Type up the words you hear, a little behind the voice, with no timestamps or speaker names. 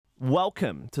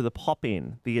Welcome to the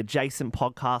Pop-In, the adjacent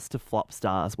podcast to Flop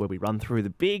Stars, where we run through the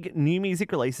big new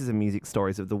music releases and music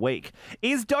stories of the week.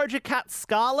 Is Doja Cat's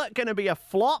Scarlet going to be a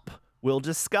flop? We'll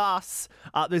discuss.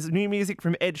 There's new music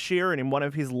from Ed Sheeran in one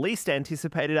of his least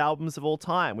anticipated albums of all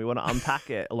time. We want to unpack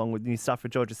it, along with new stuff for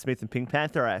Jorja Smith and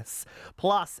PinkPantheress.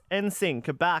 Plus, NSYNC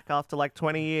are back after like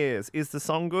 20 years. Is the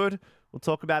song good? We'll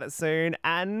talk about it soon.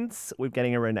 And we're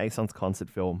getting a Renaissance concert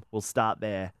film. We'll start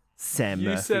there. Sam You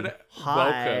Murphy. said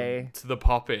welcome to the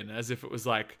Pop-In as if it was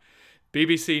like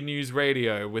BBC News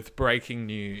Radio with breaking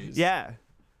news. Yeah.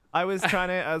 I was trying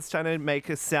to make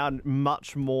it sound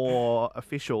much more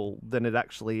official than it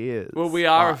actually is. Well, we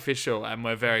are official and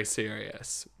we're very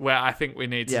serious. Where I think we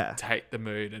need to take the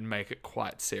mood and make it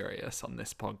quite serious on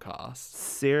this podcast.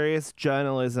 Serious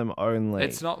journalism only.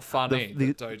 It's not funny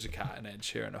that Doja Cat and Ed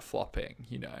Sheeran are flopping,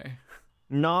 you know.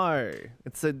 No,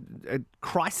 it's a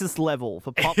crisis level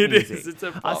for pop It music. is. It's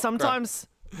a pop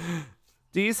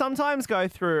Do you sometimes go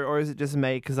through, or is it just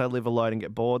me because I live alone and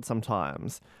get bored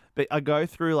sometimes? But I go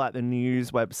through like the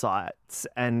news websites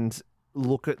and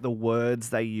look at the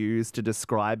words they use to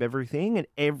describe everything, and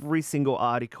every single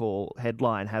article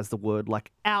headline has the word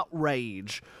like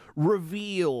outrage,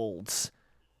 revealed,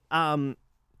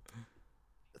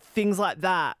 things like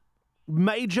that.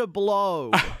 Major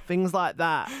blow, things like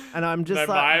that. And I'm just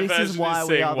like, this is why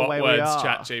we are the way we are. What words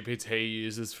ChatGPT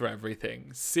uses for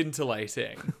everything.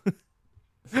 Scintillating.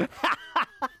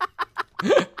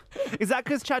 Is that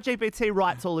because ChatGPT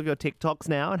writes all of your TikToks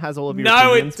now and has all of your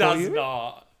No, opinions it does for you?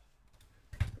 not.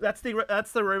 That's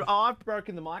the room. Oh, I've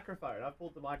broken the microphone. I've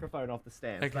pulled the microphone off the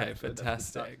stand. Okay,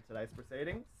 fantastic. Today's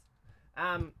proceedings.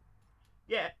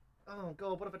 Yeah. Oh,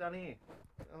 God, what have I done here?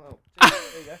 Oh, geez,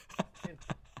 there you go.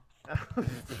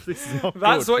 This is not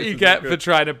That's good. what This you is get not for good.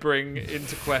 trying to bring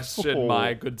into question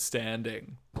my good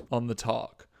standing on the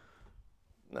talk.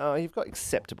 No, you've got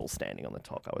acceptable standing on the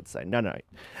talk, I would say. No.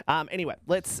 Anyway,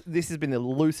 this has been the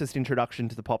loosest introduction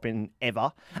to the Pop-In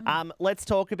ever. Let's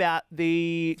talk about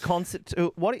the concert.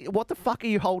 What the fuck are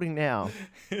you holding now?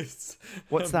 It's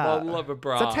What's a that? Bottle of a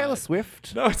bride. Is that Taylor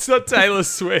Swift? No, it's not Taylor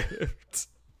Swift.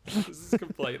 This is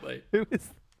completely. Who is?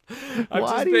 I've Why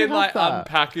just do you been have like that?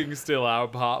 unpacking still our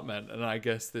apartment, and I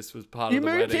guess this was part You of the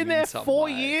moved wedding in there some 4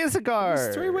 way. years ago. It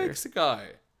was 3 weeks ago.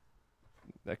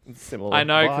 Similar. I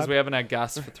know, because vibe. we haven't had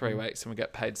gas for 3 weeks, and we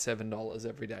get paid $7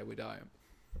 every day we don't.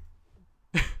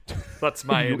 That's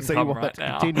my income So you want right that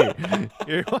now. to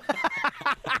continue?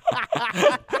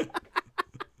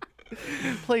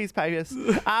 Please pay us.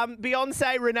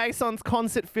 Beyoncé Renaissance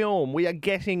concert film. We are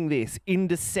getting this in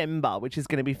December, which is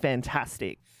going to be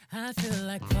fantastic. I feel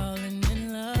like falling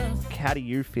in love. How do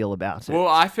you feel about it? Well,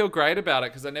 I feel great about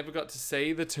it because I never got to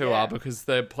see the tour Yeah. because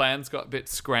the plans got a bit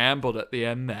scrambled at the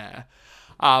end there.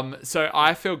 So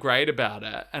I feel great about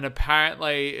it. And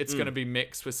apparently it's going to be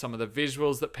mixed with some of the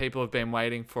visuals that people have been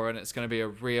waiting for. And it's going to be a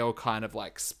real kind of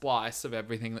like splice of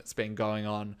everything that's been going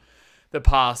on the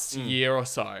past year or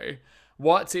so.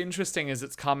 What's interesting is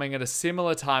it's coming at a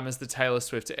similar time as the Taylor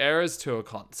Swift Eras Tour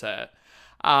concert.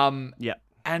 Yeah.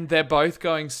 And they're both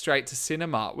going straight to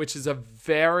cinema, which is a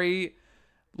very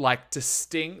like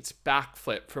distinct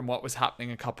backflip from what was happening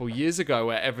a couple years ago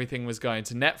where everything was going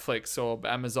to Netflix or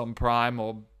Amazon Prime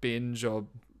or Binge or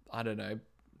I don't know,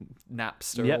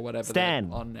 Napster or whatever Stan.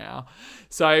 they're on now.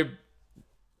 So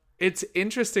it's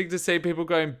interesting to see people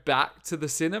going back to the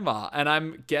cinema, and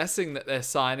I'm guessing that they're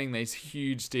signing these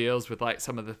huge deals with like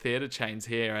some of the theatre chains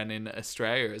here and in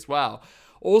Australia as well.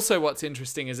 Also, what's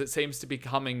interesting is it seems to be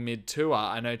coming mid-tour.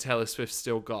 I know Taylor Swift's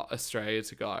still got Australia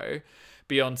to go.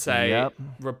 Beyonce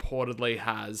reportedly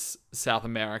has South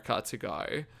America to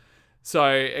go. So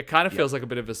it kind of feels like a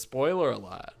bit of a spoiler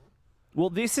alert. Well,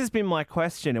 this has been my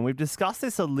question, and we've discussed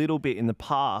this a little bit in the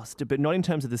past, but not in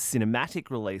terms of the cinematic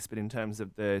release, but in terms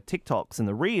of the TikToks and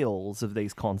the reels of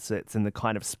these concerts and the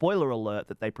kind of spoiler alert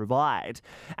that they provide.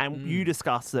 And you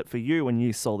discussed that for you when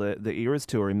you saw the Eras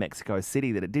tour in Mexico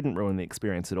City, that it didn't ruin the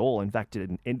experience at all. In fact,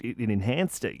 it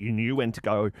enhanced it. You knew when to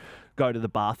go to the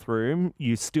bathroom.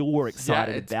 You still were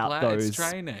excited about those. It's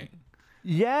training.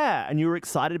 Yeah, and you were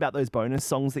excited about those bonus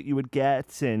songs that you would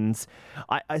get, and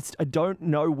I don't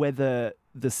know whether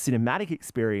the cinematic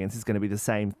experience is going to be the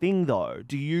same thing, though.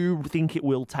 Do you think it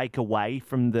will take away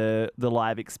from the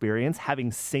live experience,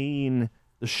 having seen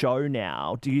the show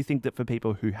now? Do you think that for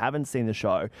people who haven't seen the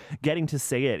show, getting to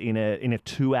see it in a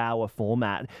 2-hour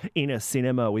format, in a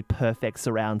cinema with perfect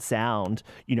surround sound,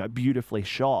 beautifully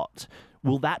shot,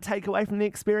 will that take away from the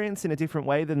experience in a different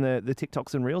way than the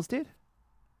TikToks and Reels did?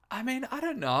 I mean, I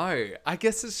don't know. I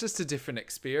guess it's just a different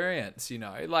experience,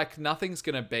 Like nothing's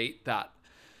going to beat that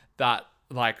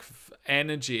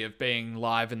energy of being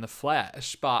live in the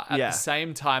flesh, but at the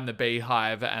same time the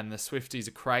Beehive and the Swifties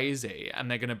are crazy and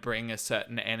they're going to bring a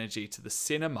certain energy to the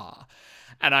cinema.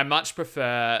 And I much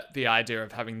prefer the idea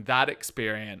of having that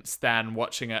experience than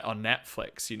watching it on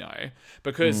Netflix,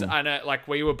 because I know,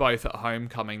 we were both at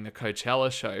Homecoming, the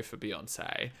Coachella show for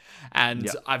Beyoncé, and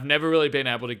I've never really been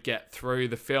able to get through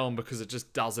the film because it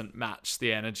just doesn't match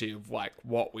the energy of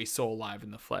what we saw live in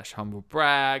the flesh. Humble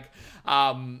brag.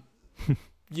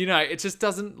 It just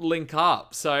doesn't link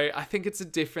up. So I think it's a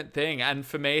different thing. And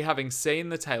for me, having seen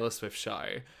the Taylor Swift show,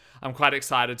 I'm quite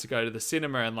excited to go to the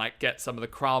cinema and get some of the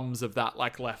crumbs of that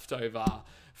leftover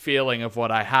feeling of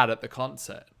what I had at the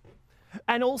concert.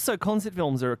 And also, concert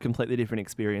films are a completely different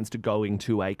experience to going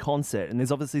to a concert. And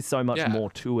there's obviously so much more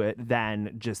to it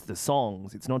than just the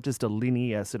songs. It's not just a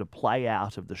linear sort of play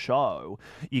out of the show.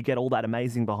 You get all that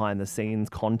amazing behind the scenes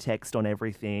context on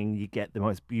everything. You get the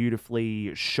most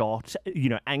beautifully shot,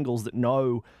 angles that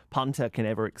no punter can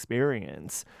ever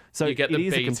experience. So you get the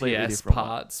BTS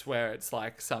parts one. Where it's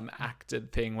some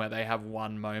acted thing where they have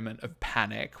one moment of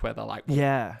panic where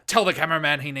they're tell the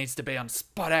cameraman he needs to be on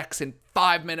spot X in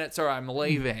 5 minutes or I'm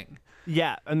leaving.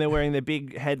 Yeah, and they're wearing their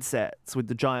big headsets with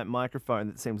the giant microphone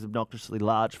that seems obnoxiously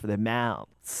large for their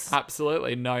mouths.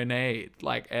 Absolutely, no need.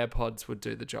 AirPods would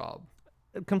do the job.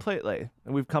 Completely.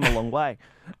 And we've come a long way.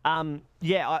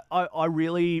 I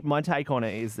really, my take on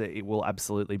it is that it will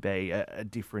absolutely be a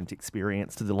different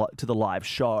experience to the live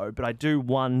show. But I do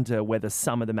wonder whether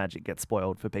some of the magic gets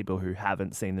spoiled for people who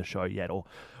haven't seen the show yet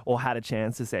or had a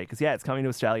chance to see it. Because, it's coming to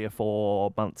Australia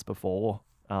 4 months before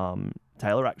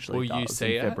Taylor actually does. Will you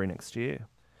see in February next year.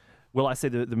 Will I see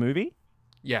the movie?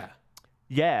 Yeah.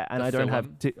 Yeah, and I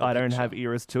don't have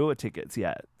Eras tour tickets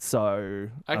yet, so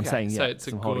I'm saying so it's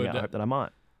I'm holding out hope that I might.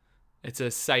 It's a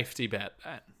safety bet.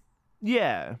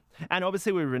 Yeah, and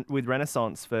obviously with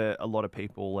Renaissance for a lot of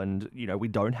people, and we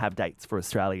don't have dates for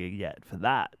Australia yet for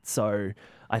that, so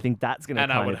I think that's going to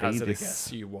kind of be this. And I would hazard a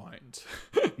guess you won't.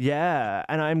 Yeah,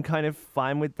 and I'm kind of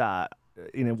fine with that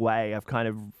in a way. I've kind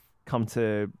of come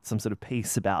to some sort of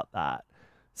peace about that.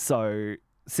 So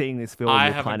seeing this film, I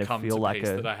will kind of feel like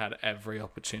that I had every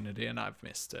opportunity and I've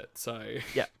missed it. So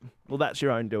yeah, well, that's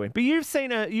your own doing. But you've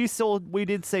seen her. We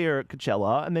did see her at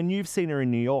Coachella, and then you've seen her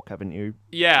in New York, haven't you?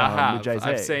 Yeah, I have. With Jay-Z.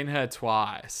 I've seen her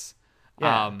twice.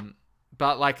 Yeah.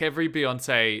 But every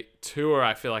Beyonce tour,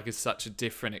 I feel like is such a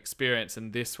different experience,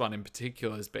 and this one in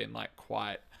particular has been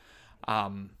quite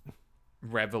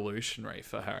revolutionary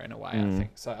for her in a way, I think.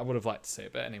 So I would have liked to see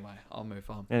it, but anyway, I'll move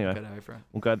on. Anyway, get over it.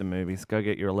 We'll go to the movies. Go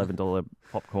get your $11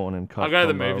 popcorn and Coke. I'll go to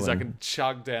the movies. I can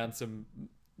chug down some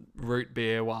root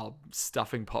beer while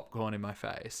stuffing popcorn in my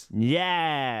face.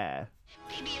 Yeah.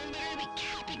 Baby, you're literally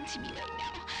capping to me right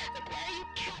now. Why are you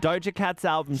capping? Doja Cat's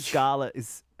album Scarlet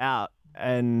is out,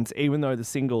 and even though the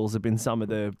singles have been some of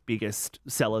the biggest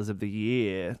sellers of the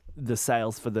year, the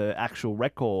sales for the actual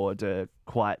record are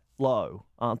quite low,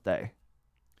 aren't they?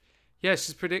 Yeah,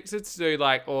 she's predicted to do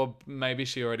or maybe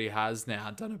she already has now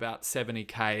done about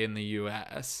 70K in the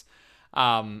US,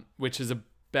 which is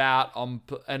about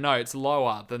it's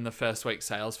lower than the first week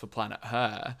sales for Planet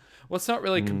Her. What's not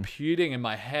really computing in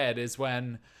my head is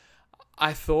when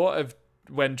I thought of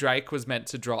when Drake was meant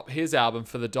to drop his album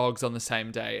For the Dogs on the same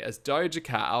day as Doja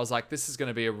Cat, I was like, this is going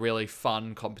to be a really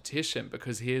fun competition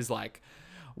because here's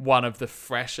one of the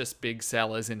freshest big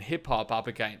sellers in hip hop up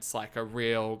against a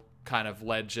real kind of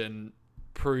legend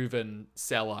proven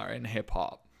seller in hip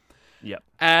hop. Yep.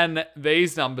 And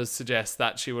these numbers suggest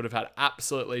that she would have had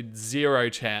absolutely zero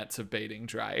chance of beating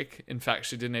Drake. In fact,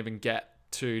 she didn't even get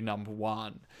to number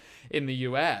 1 in the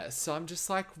US. So I'm just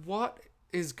what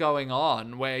is going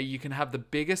on where you can have the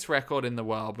biggest record in the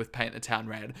world with Paint the Town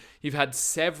Red? You've had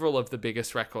several of the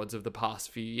biggest records of the past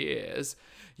few years.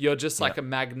 You're just a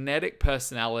magnetic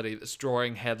personality that's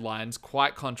drawing headlines,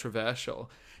 quite controversial,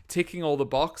 ticking all the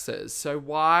boxes. So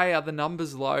why are the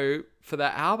numbers low for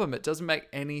that album? It doesn't make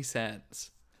any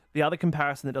sense. The other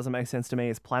comparison that doesn't make sense to me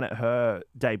is Planet Her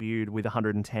debuted with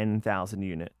 110,000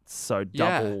 units, so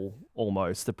double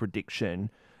almost the prediction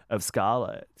of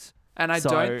Scarlet. And I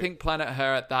don't think Planet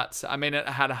Her at that... I mean, it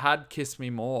had Kiss Me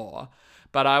More,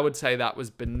 but I would say that was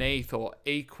beneath or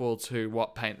equal to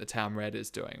what Paint the Town Red is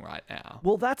doing right now.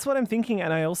 Well, that's what I'm thinking,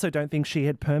 and I also don't think she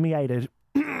had permeated...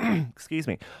 Excuse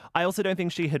me. I also don't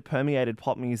think she had permeated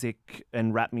pop music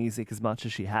and rap music as much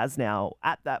as she has now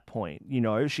at that point.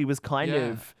 She was kind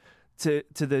of... To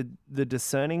the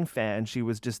discerning fan, she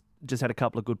was just had a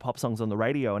couple of good pop songs on the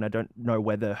radio, and I don't know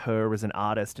whether her as an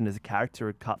artist and as a character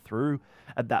had cut through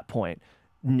at that point.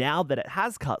 now that it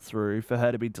has cut through, for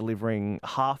her to be delivering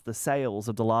half the sales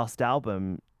of the last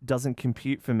album doesn't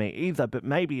compute for me either. But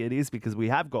maybe it is because we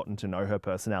have gotten to know her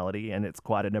personality, and it's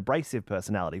quite an abrasive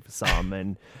personality for some,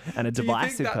 and a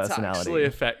divisive Do you think that's personality. actually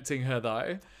affecting her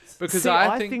though? Because See,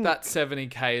 I I think think that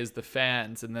 70K is the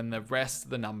fans, and then the rest of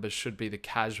the numbers should be the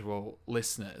casual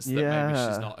listeners that maybe Yeah.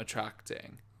 she's not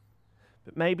attracting.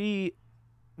 But maybe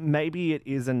it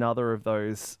is another of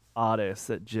those artists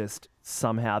that just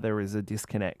somehow there is a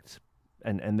disconnect,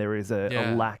 and there is a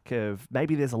Yeah. lack of,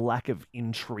 maybe there's a lack of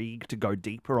intrigue to go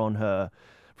deeper on her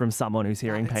from someone who's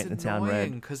hearing Paint the Town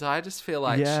Red. Because I just feel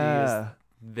like she is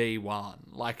the one.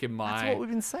 Like in That's my what we've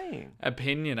been saying.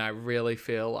 opinion, I really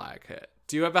feel like it.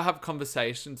 Do you ever have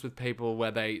conversations with people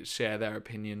where they share their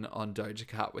opinion on Doja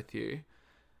Cat with you?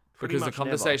 Pretty Because the much never.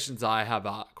 conversations I have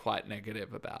are quite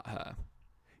negative about her.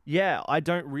 Yeah,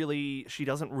 she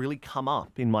doesn't really come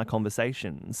up in my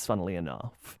conversations, funnily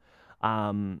enough.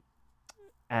 And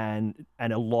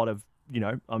a lot of,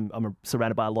 I'm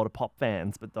surrounded by a lot of pop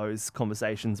fans, but those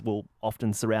conversations will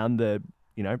often surround the,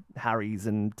 Harrys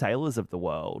and Taylors of the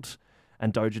world.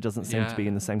 And Doja doesn't seem to be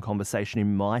in the same conversation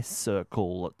in my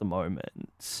circle at the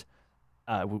moment.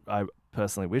 I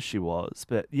personally wish she was.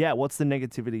 But yeah, what's the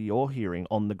negativity you're hearing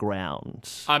on the ground?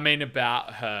 I mean,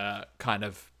 about her kind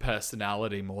of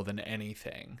personality more than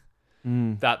anything.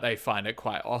 That they find it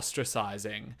quite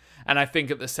ostracizing. And I think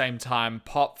at the same time,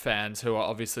 pop fans, who are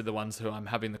obviously the ones who I'm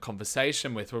having the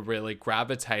conversation with, were really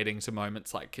gravitating to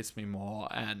moments like Kiss Me More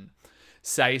and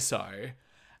Say So.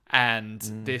 And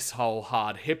this whole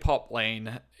hard hip-hop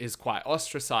lean is quite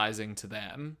ostracizing to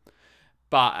them.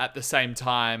 But at the same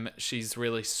time, she's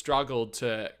really struggled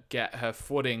to get her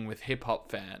footing with hip-hop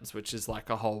fans, which is like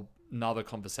a whole nother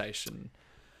conversation.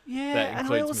 Yeah, That and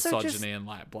I includes also misogyny and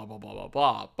like blah, blah, blah, blah,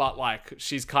 blah. But like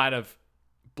she's kind of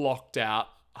blocked out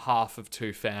half of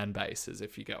two fan bases,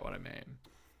 if you get what I mean.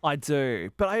 I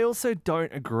do, but I also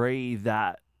don't agree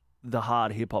that the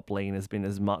hard hip hop lean has been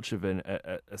as much of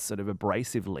a sort of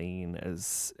abrasive lean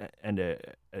and a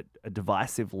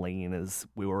divisive lean as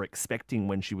we were expecting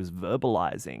when she was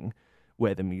verbalizing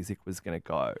where the music was going to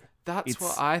go. That's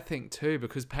what I think too,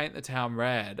 because Paint the Town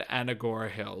Red and Agora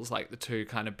Hills, like the two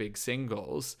kind of big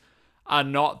singles, are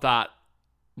not that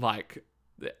like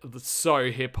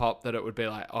so hip hop that it would be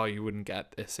like, oh, you wouldn't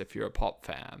get this if you're a pop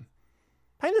fan.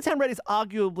 Paint the Town Red is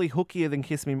arguably hookier than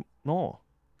Kiss Me More.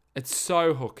 It's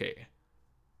so hooky.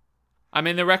 I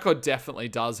mean, the record definitely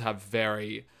does have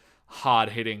very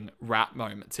hard-hitting rap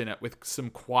moments in it with some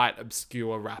quite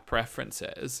obscure rap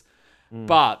references.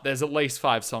 But there's at least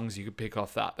 5 songs you could pick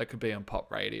off that could be on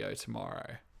pop radio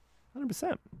tomorrow.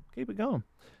 100%. Keep it going.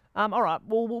 All right.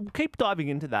 Well, we'll keep diving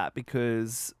into that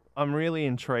because I'm really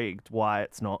intrigued why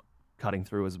it's not cutting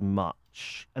through as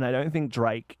much. And I don't think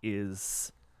Drake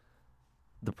is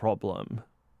the problem.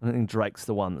 I don't think Drake's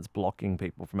the one that's blocking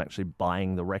people from actually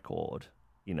buying the record,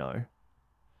 No.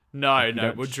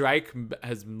 don't- Well, Drake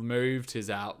has moved his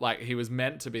out. Like, he was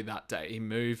meant to be that day. He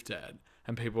moved it.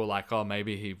 And people were like, oh,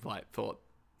 maybe he thought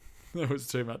there was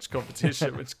too much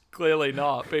competition, which clearly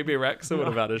not. BB Rexa would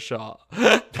have had a shot.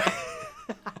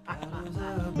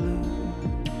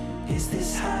 Is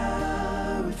this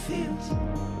how it feels?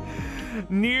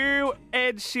 New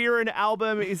Ed Sheeran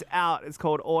album is out. It's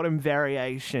called Autumn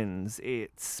Variations.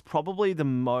 It's probably the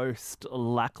most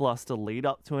lackluster lead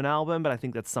up to an album, but I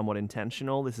think that's somewhat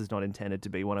intentional. This is not intended to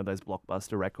be one of those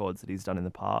blockbuster records that he's done in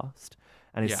the past.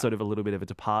 And it's sort of a little bit of a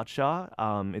departure.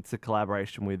 It's a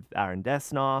collaboration with Aaron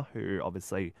Dessner, who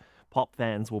obviously pop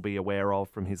fans will be aware of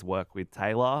from his work with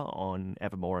Taylor on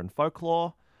Evermore and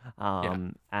Folklore.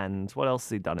 And what else has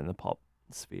he done in the pop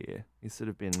sphere? He's sort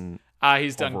of been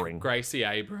He's hovering. done Gracie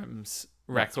Abrams'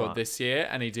 record this year,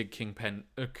 and he did King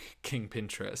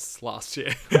Pinterest last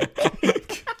year.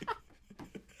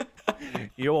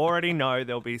 You already know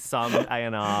there'll be some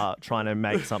A&R trying to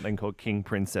make something called King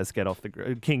Pinterest get off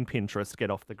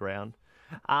the ground.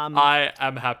 I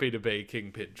am happy to be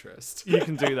King Pinterest. You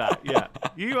can do that, yeah.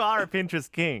 You are a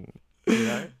Pinterest king, you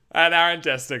know? And Aaron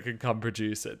Dessner can come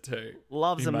produce it too.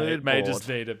 Loves a mood may board. just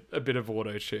need a bit of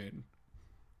auto-tune.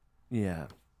 Yeah.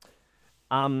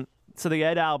 So the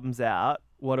Ed album's out.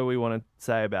 What do we want to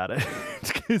say about it?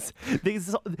 Because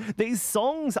these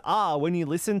songs are, when you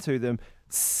listen to them,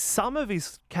 some of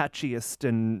his catchiest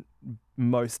and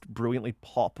most brilliantly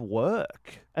pop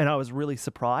work. And I was really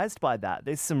surprised by that.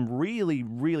 There's some really,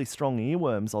 really strong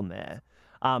earworms on there.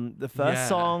 The first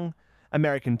song,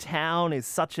 American Town, is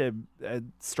such a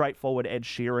straightforward Ed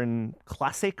Sheeran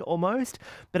classic almost,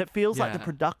 but it feels like the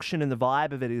production and the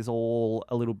vibe of it is all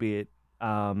a little bit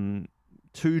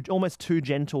almost too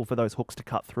gentle for those hooks to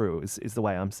cut through is the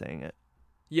way I'm seeing it.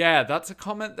 Yeah, that's a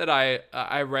comment that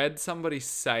I read somebody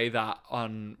say that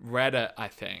on Reddit, I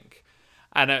think.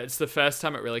 And it's the first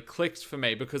time it really clicked for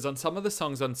me, because on some of the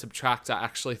songs on Subtract, I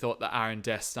actually thought the Aaron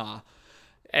Dessner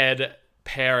Ed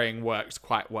pairing worked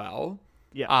quite well.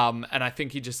 Yeah. And I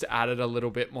think he just added a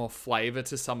little bit more flavor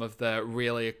to some of the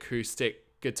really acoustic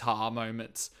guitar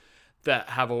moments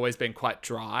that have always been quite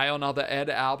dry on other Ed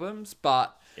albums.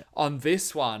 But on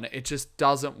this one, it just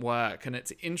doesn't work. And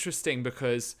it's interesting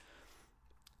because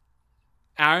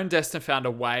Aaron Dessner found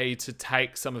a way to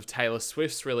take some of Taylor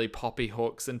Swift's really poppy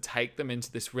hooks and take them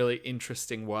into this really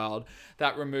interesting world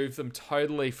that removed them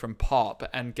totally from pop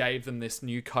and gave them this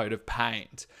new coat of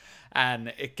paint.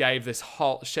 And it gave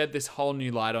shed this whole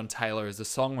new light on Taylor as a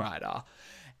songwriter.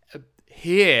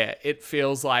 Here, it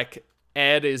feels like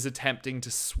Ed is attempting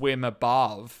to swim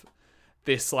above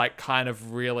this like kind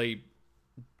of really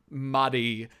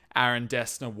muddy Aaron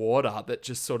Dessner water that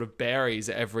just sort of buries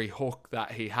every hook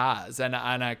that he has. And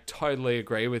I totally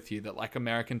agree with you that like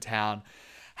American Town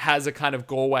has a kind of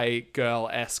Galway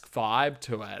Girl-esque vibe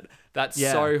to it that's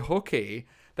so hooky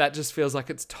that just feels like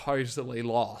it's totally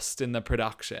lost in the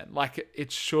production. Like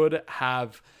it should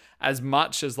have, as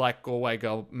much as like Galway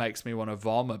Girl makes me want to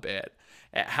vom a bit,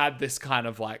 it had this kind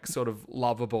of like sort of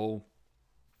lovable,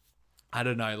 I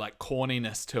don't know, like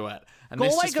corniness to it. And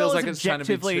Galway this just Girl feels is like it's trying to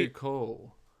be objectively- too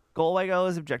cool. Galway Girl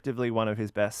is objectively one of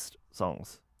his best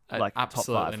songs. Like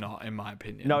Absolutely top 5. not, in my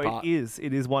opinion. No, but it is.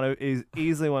 It is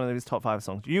easily one of his top 5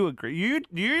 songs. You agree?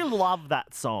 You love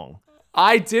that song.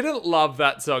 I didn't love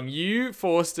that song. You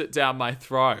forced it down my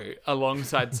throat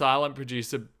alongside silent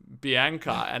producer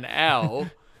Bianca and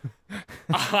Elle.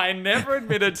 I never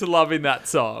admitted to loving that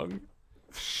song.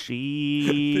 This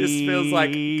feels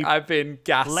like I've been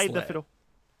gaslit. Laid the fiddle.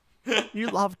 You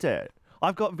loved it.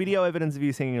 I've got video evidence of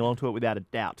you singing along to it without a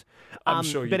doubt. I'm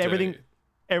sure you but do.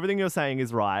 Everything you're saying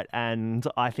is right, and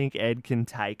I think Ed can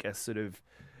take a sort of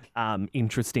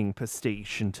interesting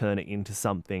pastiche and turn it into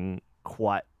something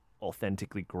quite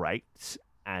authentically great.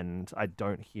 And I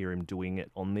don't hear him doing it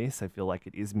on this. I feel like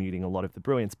it is muting a lot of the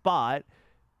brilliance. But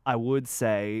I would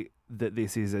say that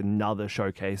this is another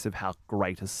showcase of how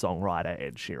great a songwriter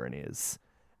Ed Sheeran is,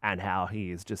 and how he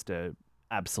is just a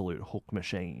absolute hook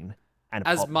machine. And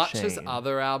as much as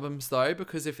other albums, though,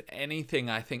 because if anything,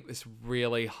 I think this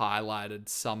really highlighted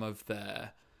some of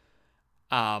the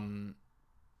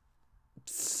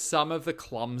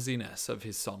clumsiness of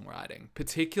his songwriting,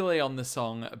 particularly on the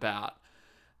song about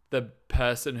the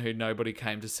person who nobody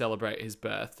came to celebrate his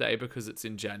birthday because it's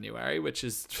in January, which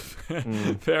is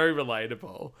very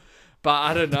relatable. But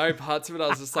I don't know, parts of it I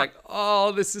was just like,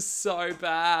 oh, this is so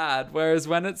bad. Whereas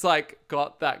when it's like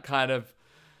got that kind of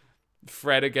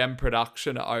Fred again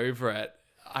production over it,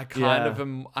 I kind of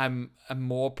I'm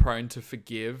more prone to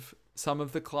forgive some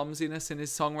of the clumsiness in his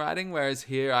songwriting, whereas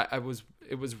here it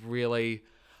was really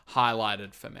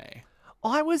highlighted for me.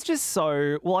 I was just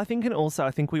so I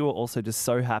think we were also just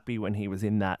so happy when he was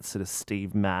in that sort of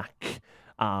Steve Mac,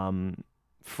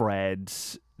 Fred,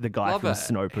 the guy from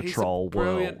Snow Patrol He's a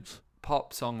brilliant world.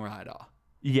 Pop songwriter.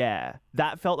 Yeah,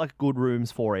 that felt like good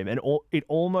rooms for him. And it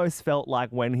almost felt like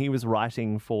when he was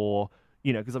writing for,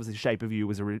 because obviously Shape of You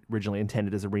was originally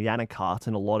intended as a Rihanna cut,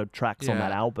 and a lot of tracks on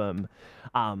that album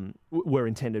were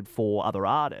intended for other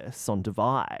artists on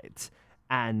Divide.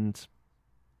 And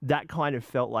that kind of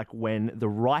felt like when the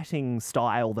writing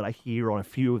style that I hear on a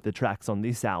few of the tracks on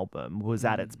this album was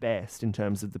at its best in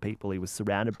terms of the people he was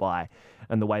surrounded by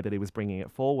and the way that he was bringing it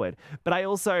forward. But I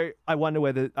wonder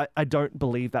whether, I don't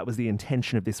believe that was the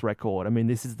intention of this record. I mean,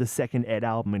 this is the second Ed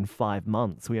album in 5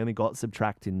 months. We only got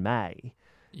Subtract in May.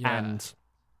 Yeah. And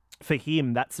for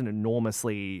him, that's an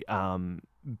enormously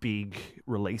big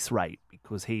release rate,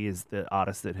 because he is the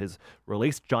artist that has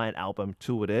released giant album,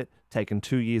 toured it, taken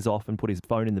 2 years off and put his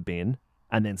phone in the bin,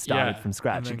 and then started from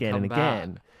scratch again and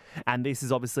again. And this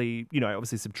is obviously,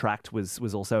 Subtract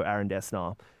was also Aaron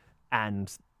Dessner,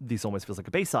 and this almost feels like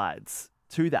a B-sides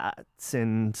to that.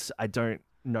 And I don't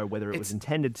know whether it was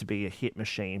intended to be a hit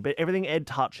machine, but everything Ed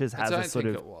touches has a sort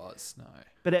of... I don't think it was, no.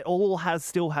 But it all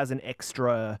still has an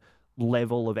extra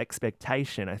level of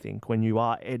expectation, I think, when you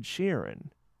are Ed Sheeran.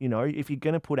 If you're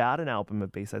going to put out an album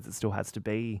of B-sides, it still has to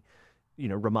be,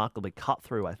 remarkably cut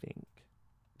through, I think.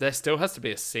 There still has to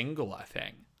be a single, I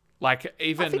think. Like,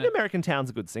 even... I think American Town's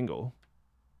a good single.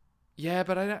 Yeah,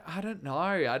 but I don't know.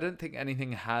 I don't think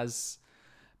anything has...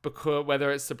 Because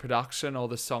whether it's the production or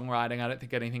the songwriting, I don't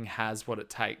think anything has what it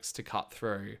takes to cut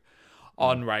through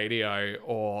on radio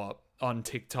or on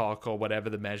TikTok or whatever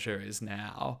the measure is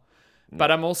now. But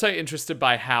I'm also interested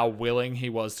by how willing he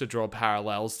was to draw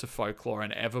parallels to Folklore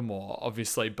and Evermore.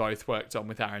 Obviously, both worked on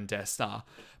with Aaron Dessner,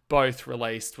 both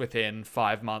released within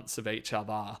 5 months of each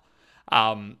other.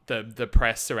 The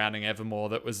press surrounding Evermore,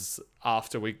 that was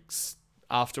after we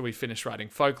finished writing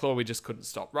Folklore, we just couldn't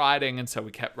stop writing, and so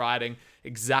we kept writing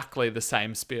exactly the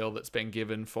same spiel that's been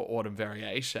given for Autumn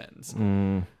Variations.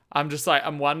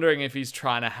 I'm wondering if he's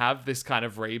trying to have this kind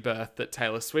of rebirth that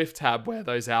Taylor Swift had, where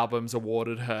those albums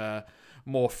awarded her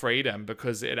more freedom,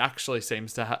 because it actually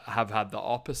seems to have had the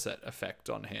opposite effect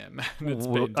on him. It's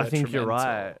been I think you're detrimental.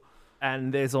 right.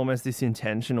 And there's almost this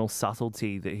intentional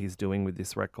subtlety that he's doing with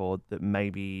this record that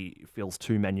maybe feels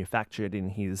too manufactured in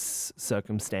his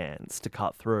circumstance to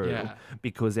cut through,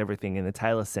 because everything in the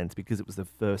Taylor sense, because it was the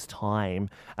first time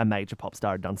a major pop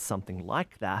star had done something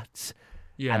like that.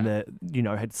 Yeah. And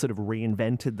had sort of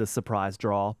reinvented the surprise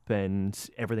drop, and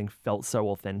everything felt so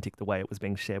authentic the way it was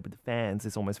being shared with the fans.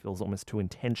 This almost feels almost too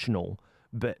intentional,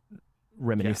 but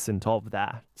reminiscent of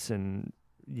that. And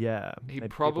he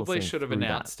probably should have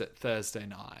announced it Thursday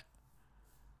night.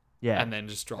 Yeah. And then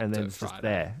just dropped and then it it's Friday. just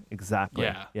there.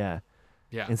 Exactly. Yeah.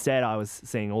 Instead, I was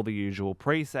seeing all the usual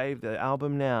pre-save the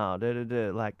album now.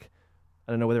 Like,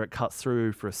 I don't know whether it cuts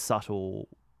through for a subtle,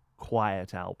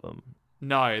 quiet album.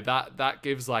 No, that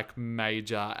gives like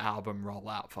major album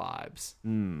rollout vibes.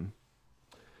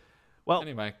 Well,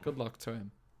 anyway, good luck to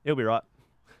him. He'll be right.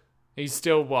 He's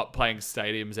still playing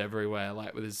stadiums everywhere,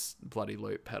 like with his bloody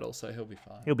loop pedal, so he'll be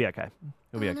fine. He'll be okay.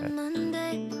 On a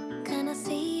Monday, can I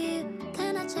see you?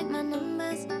 Can I check my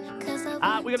numbers? 'Cause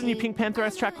We got a new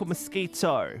PinkPantheress track called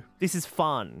Mosquito. This is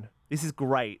fun. This is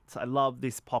great. I love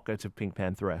this pocket of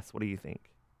PinkPantheress. What do you think?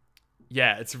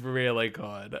 Yeah, it's really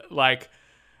good. Like,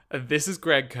 this is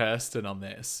Greg Kirsten on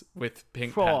this with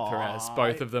PinkPantheress,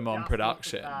 both of them on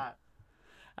production.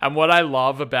 And what I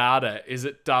love about it is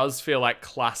it does feel like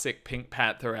classic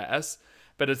PinkPantheress,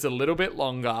 but it's a little bit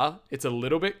longer, it's a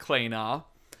little bit cleaner,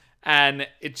 and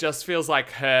it just feels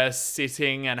like her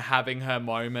sitting and having her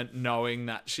moment, knowing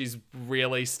that she's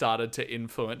really started to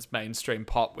influence mainstream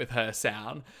pop with her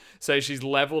sound. So she's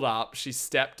leveled up, she's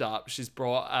stepped up, she's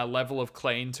brought a level of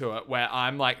clean to it where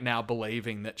I'm like now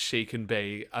believing that she can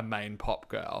be a main pop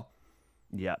girl.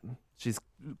 Yeah. She's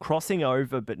crossing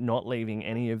over, but not leaving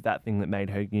any of that thing that made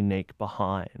her unique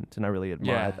behind. And I really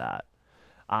admire that.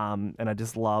 And I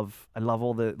love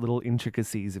all the little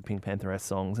intricacies of PinkPantheress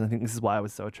songs. And I think this is why I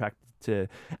was so attracted to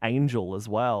Angel as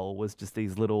well, was just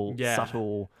these little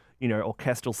subtle,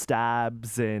 orchestral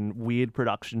stabs and weird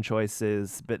production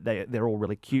choices, but they're all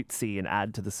really cutesy and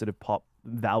add to the sort of pop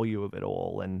value of it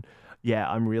all. And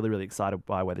I'm really, really excited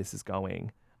by where this is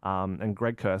going. And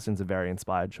Greg Kirsten's a very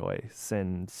inspired choice.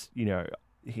 And,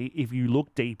 if you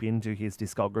look deep into his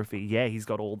discography, he's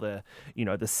got all the,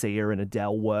 the Sia and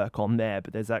Adele work on there,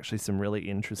 but there's actually some really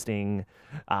interesting,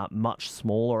 much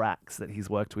smaller acts that he's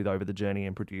worked with over the journey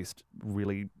and produced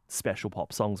really special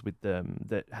pop songs with them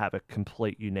that have a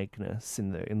complete uniqueness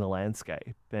in the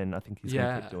landscape. And I think he's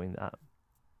going to keep doing that.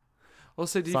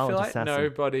 Also, do you Silent feel like Assassin.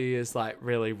 Nobody is like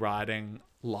really writing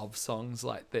love songs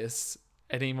like this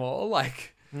anymore?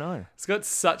 Like, no. It's got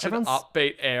such an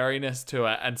upbeat airiness to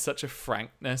it and such a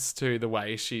frankness to the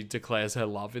way she declares her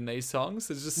love in these songs.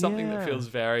 There's just something that feels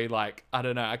very like, I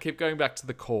don't know, I keep going back to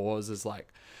The Cause as like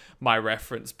my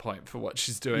reference point for what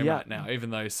she's doing right now, even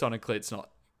though sonically it's not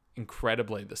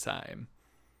incredibly the same.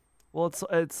 Well,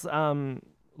 it's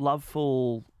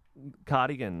Loveful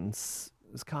Cardigans.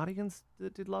 Is Cardigans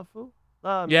that did Loveful?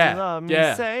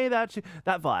 Say that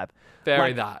vibe. Very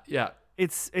like, that, yeah.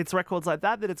 It's records like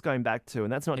that it's going back to,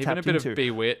 and that's not even tapped a bit into. of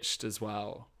Bewitched as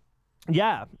well.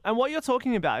 Yeah, and what you're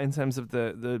talking about in terms of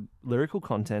the lyrical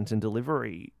content and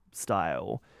delivery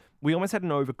style, we almost had an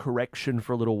overcorrection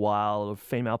for a little while of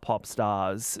female pop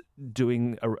stars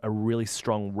doing a really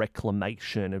strong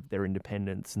reclamation of their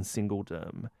independence and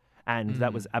singledom. And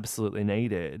that was absolutely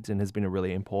needed and has been a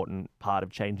really important part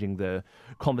of changing the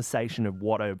conversation of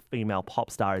what a female pop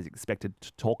star is expected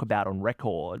to talk about on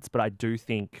records. But I do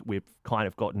think we've kind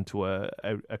of gotten to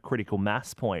a critical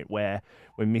mass point where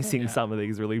we're missing some of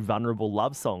these really vulnerable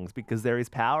love songs, because there is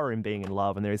power in being in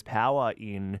love, and there is power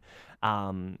in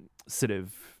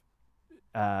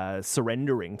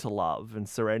surrendering to love and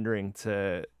surrendering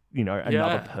to,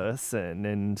 another person.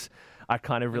 And I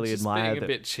kind of really admire being a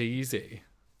bit cheesy.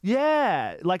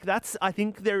 Yeah, like I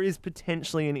think there is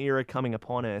potentially an era coming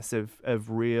upon us of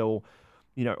real,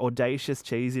 audacious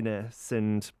cheesiness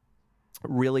and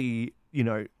really,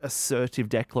 assertive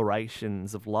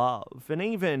declarations of love, and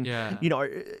even,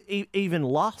 even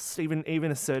lust,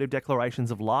 even assertive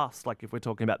declarations of lust. Like if we're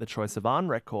talking about the Troye Sivan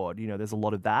record, there's a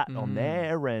lot of that on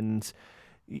there, and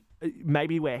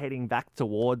maybe we're heading back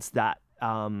towards that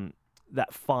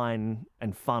that fine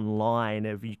and fun line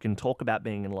of you can talk about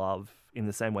being in love in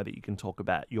the same way that you can talk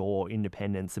about your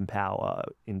independence and power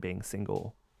in being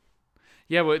single.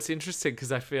 Yeah, well, it's interesting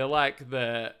because I feel like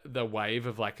the wave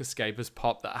of like escapist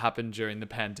pop that happened during the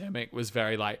pandemic was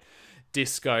very like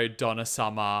disco, Donna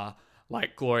Summer,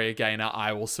 like Gloria Gaynor,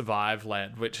 I Will Survive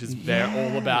led, which is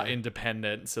all about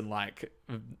independence and like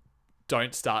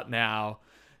Don't Start Now.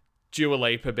 Dua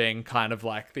Lipa being kind of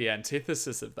like the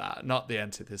antithesis of that, not the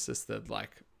antithesis, the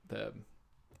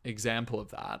example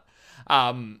of that.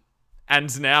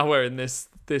 And now we're in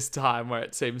this time where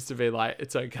it seems to be like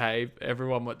it's okay,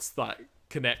 everyone wants like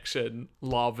connection,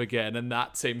 love again, and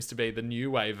that seems to be the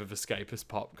new wave of escapist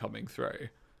pop coming through.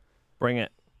 Bring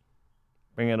it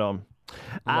on.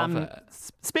 Love it.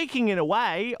 Speaking in a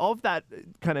way of that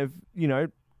kind of,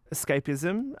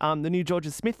 escapism, the new Jorja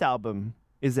Smith album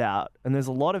is out, and there's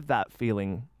a lot of that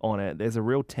feeling on it. There's a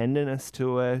real tenderness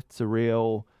to it. It's a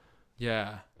real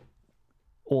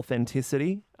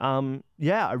authenticity.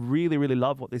 I really, really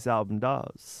love what this album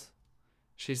does.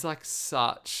 She's like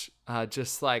such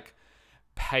just like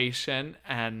patient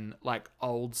and like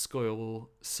old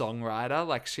school songwriter.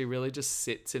 Like she really just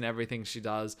sits in everything she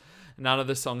does. None of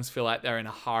the songs feel like they're in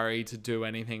a hurry to do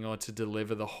anything or to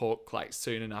deliver the hook like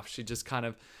soon enough. She just kind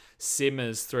of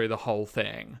simmers through the whole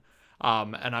thing.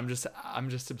 And I'm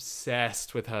just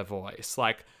obsessed with her voice.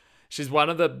 Like she's one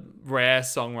of the rare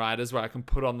songwriters where I can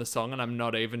put on the song and I'm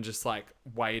not even just like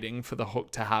waiting for the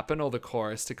hook to happen or the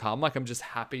chorus to come. Like I'm just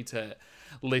happy to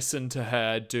listen to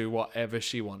her do whatever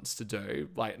she wants to do.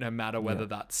 Like no matter whether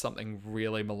that's something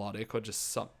really melodic or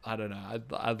just I don't know.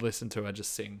 I'd listen to her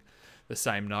just sing the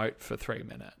same note for 3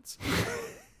 minutes.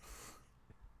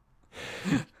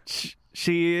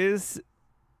 She is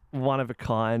one of a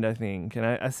kind, I think. And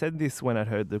I said this when I'd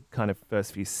heard the kind of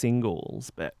first few singles,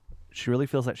 but she really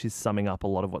feels like she's summing up a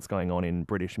lot of what's going on in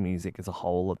British music as a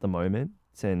whole at the moment.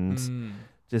 And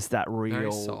just that real...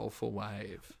 Very soulful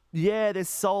wave. Yeah, there's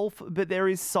soul, but there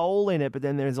is soul in it, but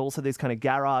then there's also these kind of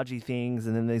garagey things,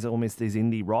 and then there's almost these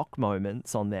indie rock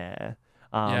moments on there.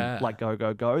 Like Go,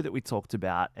 Go, Go that we talked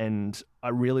about. And I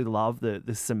really love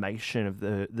the summation of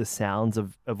the sounds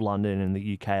of London and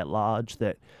the UK at large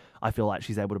that I feel like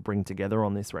she's able to bring together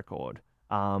on this record.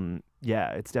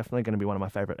 It's definitely going to be one of my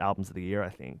favorite albums of the year, I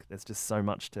think. There's just so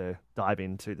much to dive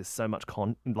into. There's so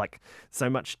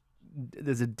much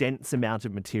there's a dense amount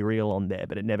of material on there,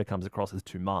 but it never comes across as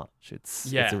too much.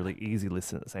 It's a really easy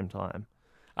listen at the same time.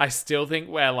 I still think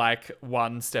we're like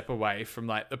one step away from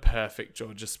like the perfect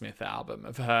Jorja Smith album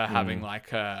of her having like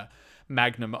her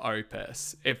magnum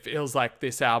opus. It feels like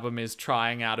this album is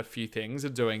trying out a few things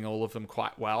and doing all of them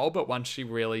quite well, but once she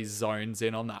really zones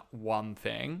in on that one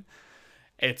thing,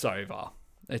 it's over.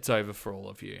 It's over for all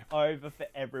of you. Over for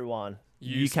everyone.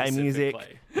 You UK music,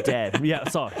 dead. Yeah,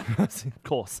 sorry. Of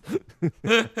course.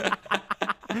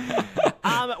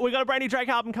 We got a brand new Drake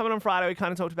album coming on Friday. We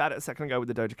kind of talked about it a second ago with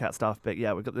the Doja Cat stuff, but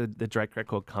yeah, we've got the Drake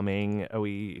record coming. Are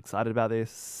we excited about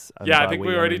this? Yeah, I think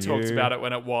we already talked about it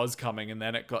when it was coming and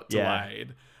then it got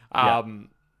delayed.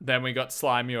 Then we got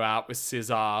Slime You Out with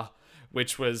SZA,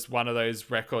 which was one of those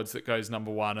records that goes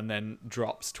number one and then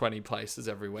drops 20 places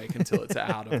every week until it's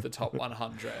out of the top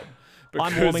 100.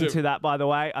 I'm warming to that, by the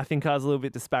way. I think I was a little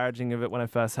bit disparaging of it when I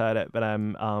first heard it, but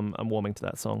I'm warming to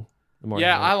that song.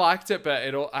 Yeah, I liked it, but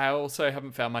I also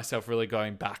haven't found myself really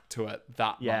going back to it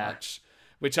that much,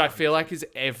 which I feel like is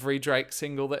every Drake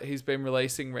single that he's been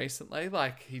releasing recently.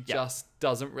 Like, he just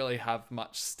doesn't really have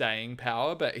much staying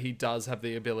power, but he does have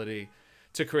the ability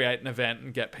to create an event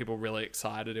and get people really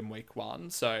excited in week one.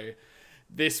 So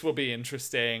this will be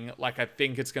interesting. Like, I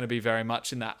think it's going to be very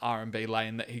much in that R&B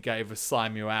lane that he gave with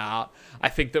Slime You Out. I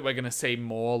think that we're going to see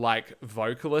more like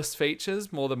vocalist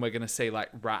features more than we're going to see like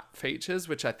rap features,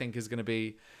 which I think is going to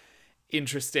be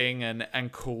interesting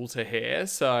and cool to hear.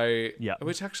 So,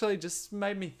 which actually just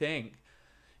made me think,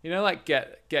 like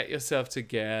get yourself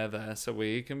together so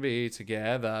we can be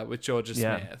together with Jorja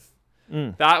Smith.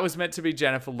 That was meant to be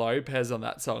Jennifer Lopez on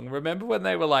that song. Remember when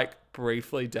they were like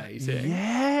briefly dating?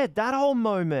 Yeah, that whole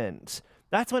moment.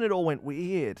 That's when it all went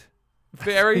weird.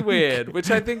 Very weird, which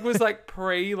I think was like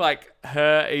pre like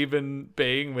her even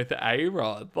being with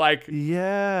A-Rod. Like,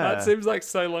 that seems like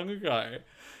so long ago.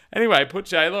 Anyway, put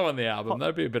J-Lo on the album.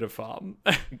 That'd be a bit of fun.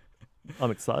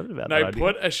 I'm excited about that.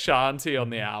 No, put Ashanti on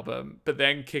the album, but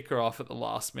then kick her off at the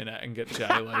last minute and get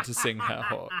J-Lo to sing her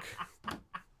hook.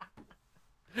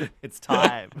 It's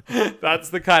time. That's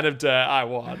the kind of dirt I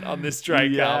want on this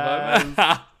Drake album.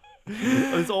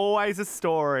 There's always a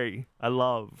story I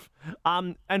love.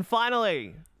 And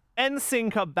finally,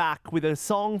 NSYNC are back with a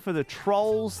song for the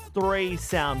Trollz 3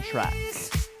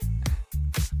 soundtrack.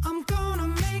 I'm gonna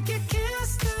make you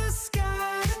kiss the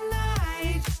sky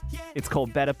tonight. Yeah. It's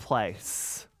called Better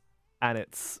Place, and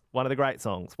it's one of the great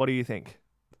songs. What do you think?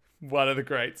 One of the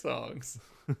great songs.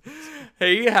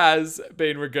 He has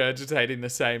been regurgitating the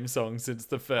same song since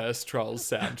the first Trollz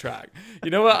soundtrack. You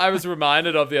know what I was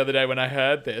reminded of the other day when I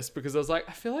heard this? Because I was like,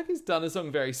 I feel like he's done a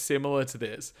song very similar to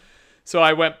this. So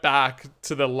I went back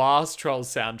to the last Trollz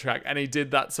soundtrack and he did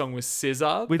that song with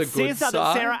SZA. With The Good SZA that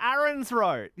Side. Sarah Aarons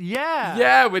wrote. Yeah.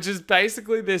 Yeah, which is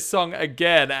basically this song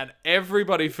again, and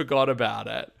everybody forgot about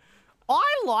it. I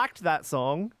liked that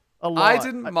song a lot. I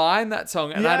didn't mind that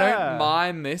song, and I Yeah. don't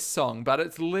mind this song, but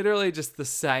it's literally just the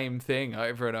same thing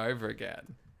over and over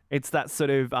again. It's that sort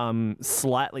of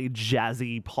slightly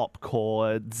jazzy pop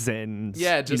chords and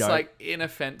Yeah, just you know, like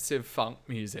inoffensive funk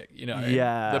music, you know?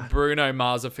 Yeah. The Bruno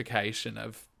Marsification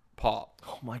of pop.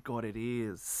 oh my god, it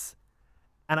is.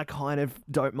 And I kind of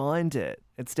don't mind it.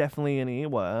 It's definitely an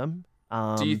earworm.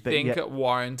 Do you but think yeah, it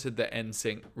warranted the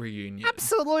NSYNC reunion?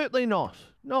 absolutely not.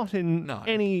 Not in No.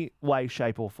 any way,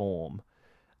 shape, or form.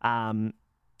 And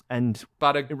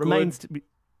But a it good remains to be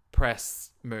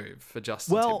press move for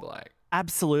Justin Well, Timberlake.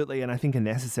 absolutely, and I think a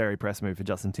necessary press move for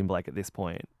Justin Timberlake at this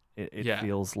point. It Yeah.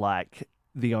 feels like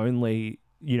the only,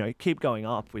 keep going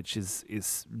up, which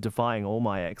is defying all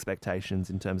my expectations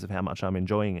in terms of how much I'm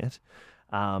enjoying it.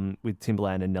 With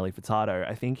Timbaland and Nelly Furtado,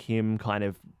 I think him kind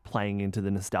of playing into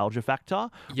the nostalgia factor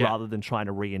Yeah. rather than trying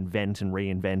to reinvent and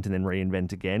then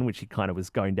reinvent again, which he kind of was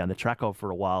going down the track of for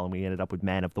a while, and we ended up with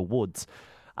Man of the Woods.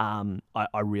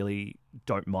 I really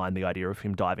don't mind the idea of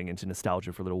him diving into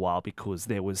nostalgia for a little while because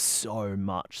there was so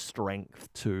much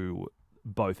strength to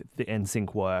both the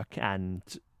NSYNC work and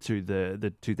to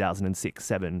the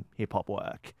 2006-7 hip hop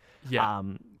work. Yeah.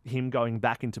 Him going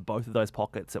back into both of those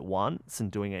pockets at once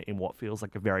and doing it in what feels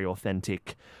like a very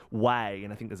authentic way.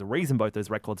 And I think there's a reason both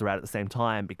those records are out at the same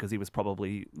time, because he was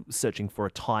probably searching for a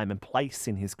time and place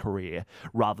in his career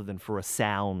rather than for a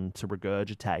sound to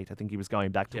regurgitate. I think he was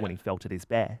going back to when he felt at his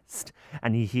best.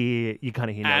 And you kind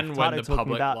of hear Nelly And when Furtado the talking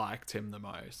public about, liked him the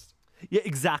most. yeah,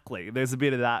 exactly. There's a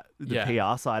bit of that, the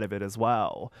PR side of it as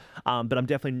well. But I'm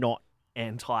definitely not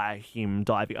anti him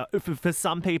diving. For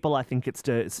some people, I think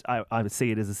I would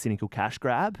see it as a cynical cash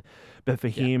grab. But for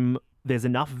him, there's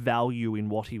enough value in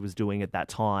what he was doing at that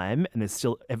time, and there's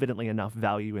still evidently enough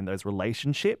value in those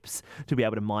relationships to be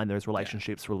able to mine those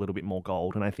relationships for a little bit more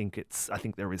gold. And I think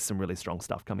there is some really strong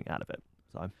stuff coming out of it.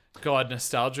 So God,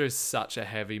 nostalgia is such a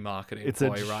heavy marketing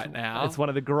ploy right now. It's one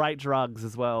of the great drugs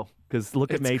as well. Because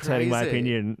look at It's me turning my crazy.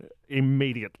 opinion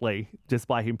immediately just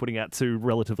by him putting out two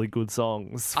relatively good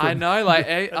songs. I know, like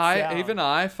sound.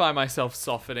 I find myself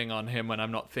softening on him when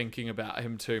I'm not thinking about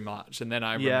him too much, and then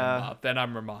I remember, then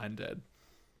I'm reminded.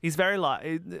 He's very like,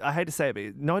 I hate to say it,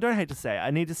 but no, I don't hate to say it.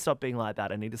 I need to stop being like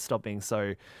that. I need to stop being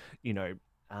so,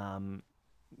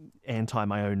 anti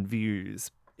my own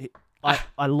views.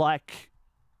 I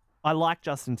like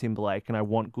Justin Timberlake, and I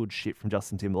want good shit from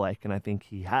Justin Timberlake, and I think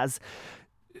he has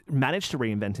managed to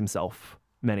reinvent himself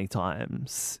many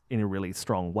times in a really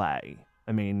strong way.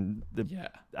 I mean,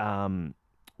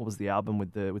 what was the album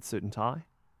with Suit and Tie?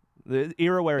 The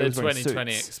era where it The was wearing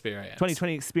 2020 suits. experience.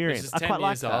 2020 experience. Which is I 10 quite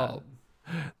like years that. old.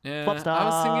 Yeah, Flop I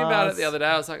was thinking about it stars. the other day.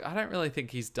 I was like, I don't really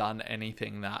think he's done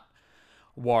anything that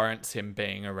warrants him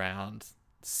being around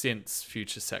since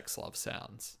Future Sex Love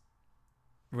Sounds.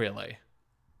 Really.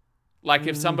 Like,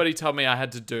 if somebody told me I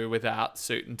had to do without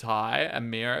Suit and Tie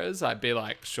and Mirrors, I'd be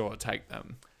like, sure, take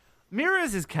them.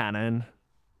 Mirrors is canon.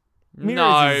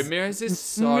 Mirrors is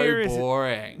so Mirrors is-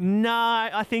 boring. No,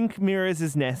 I think Mirrors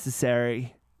is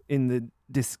necessary in the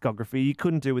discography. You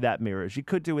couldn't do without Mirrors. You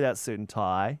could do without Suit and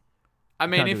Tie. I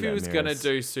mean, Can't do if he without was going to Mirrors.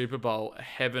 do Super Bowl,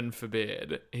 heaven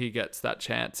forbid, he gets that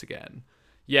chance again.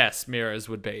 Yes, Mirrors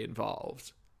would be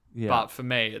involved. Yeah. But for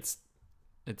me, it's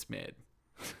mid.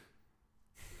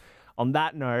 On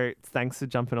that note, thanks for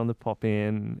jumping on the pop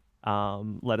in.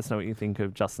 Let us know what you think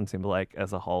of Justin Timberlake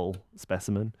as a whole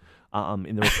specimen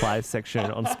in the replies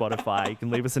section on Spotify. You can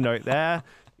leave us a note there.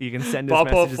 You can send us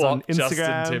Bop or messages on flop Instagram.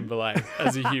 Justin Timberlake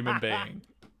as a human being.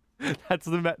 That's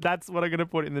what I'm going to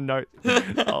put in the note.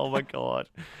 Oh, my God.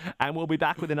 And we'll be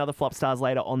back with another Flop Stars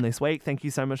later on this week. Thank you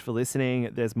so much for listening.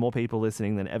 There's more people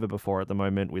listening than ever before at the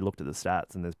moment. We looked at the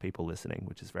stats and there's people listening,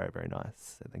 which is very, very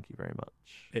nice. So thank you very much.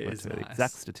 It Like is to the nice.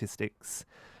 exact statistics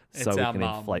It's so we our can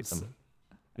inflate mums them.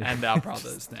 and our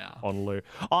brothers now. On Lou.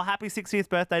 Oh, happy 60th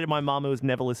birthday to my mum who has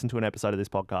never listened to an episode of this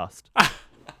podcast.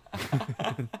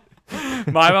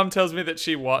 My mum tells me that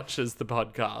she watches the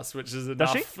podcast, which is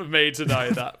enough she? for me to know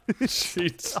that she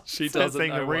doesn't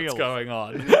being know real. what's going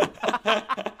on.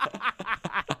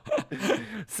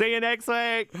 See you next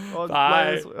week. Or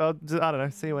Bye. I don't know.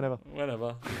 See you whenever.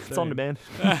 Whatever. It's on demand.